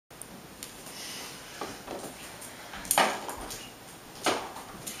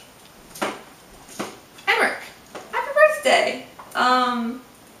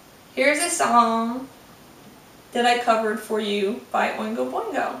song that I covered for you by Oingo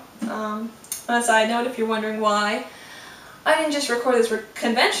Boingo. On a side note, if you're wondering why I didn't just record this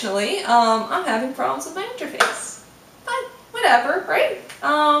conventionally, I'm having problems with my interface. But whatever, right?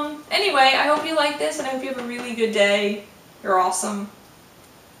 Anyway, I hope you like this, and I hope you have a really good day. You're awesome.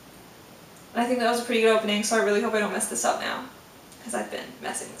 I think that was a pretty good opening, so I really hope I don't mess this up now, because I've been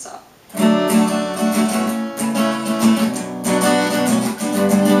messing this up.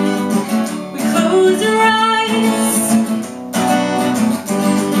 We close our eyes.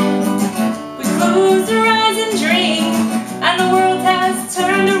 We close our eyes and dream, and the world has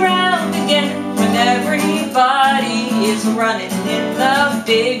turned around again when everybody is running in the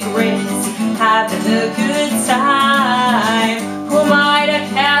big race, having a good time. Who am I to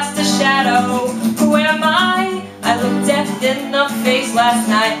cast a shadow? Who am I? I looked death in the face last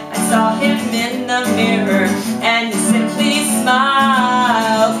night. I saw him in the mirror and he simply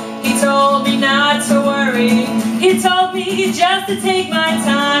smiled. He told me not to worry. He told me just to take my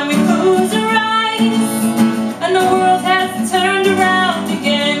time. We close our eyes and the world has turned around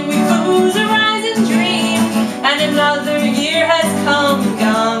again. We close our eyes and dream, and another year has come and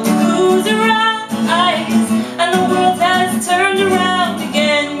gone. We close our eyes and the world has turned around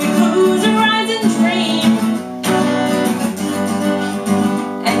again. We close our eyes and dream.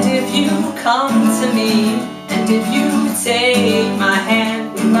 And if you come to me, and if you take my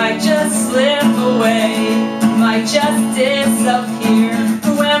hand, we might just slip away, we might just disappear.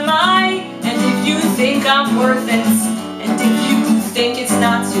 Who am I? And if you think I'm worth it, and if you think it's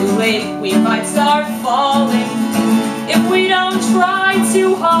not too late, we might start falling. If we don't try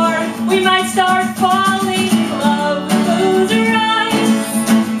too hard, we might start falling in love. We close our eyes,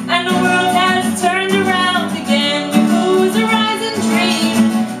 and the world has turned around again. We close our eyes and dream,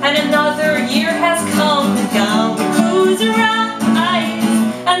 and another year has come and gone. We close our eyes,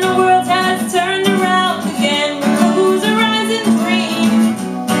 and the world has turned around again. We close our eyes and dream.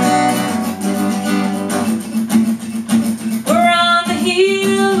 We're on the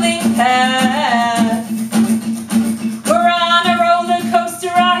healing path. We're on a roller coaster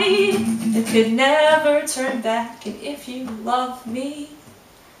ride that could never turn back. And if you love me,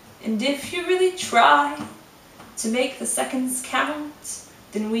 and if you really try to make the seconds count,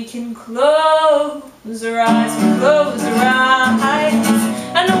 then we can close our eyes. We close our eyes,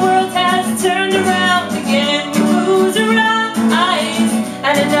 and the world has turned around again. We close our eyes,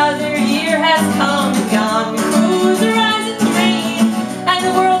 and another year has come and gone. We close our eyes and dream, and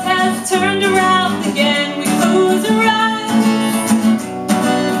the world has turned around again. We close our eyes.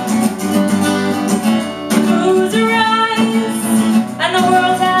 We close our eyes, and the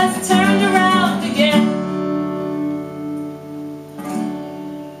world has turned around again.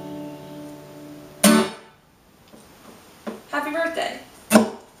 Happy birthday.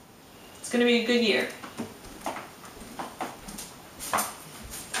 It's going to be a good year.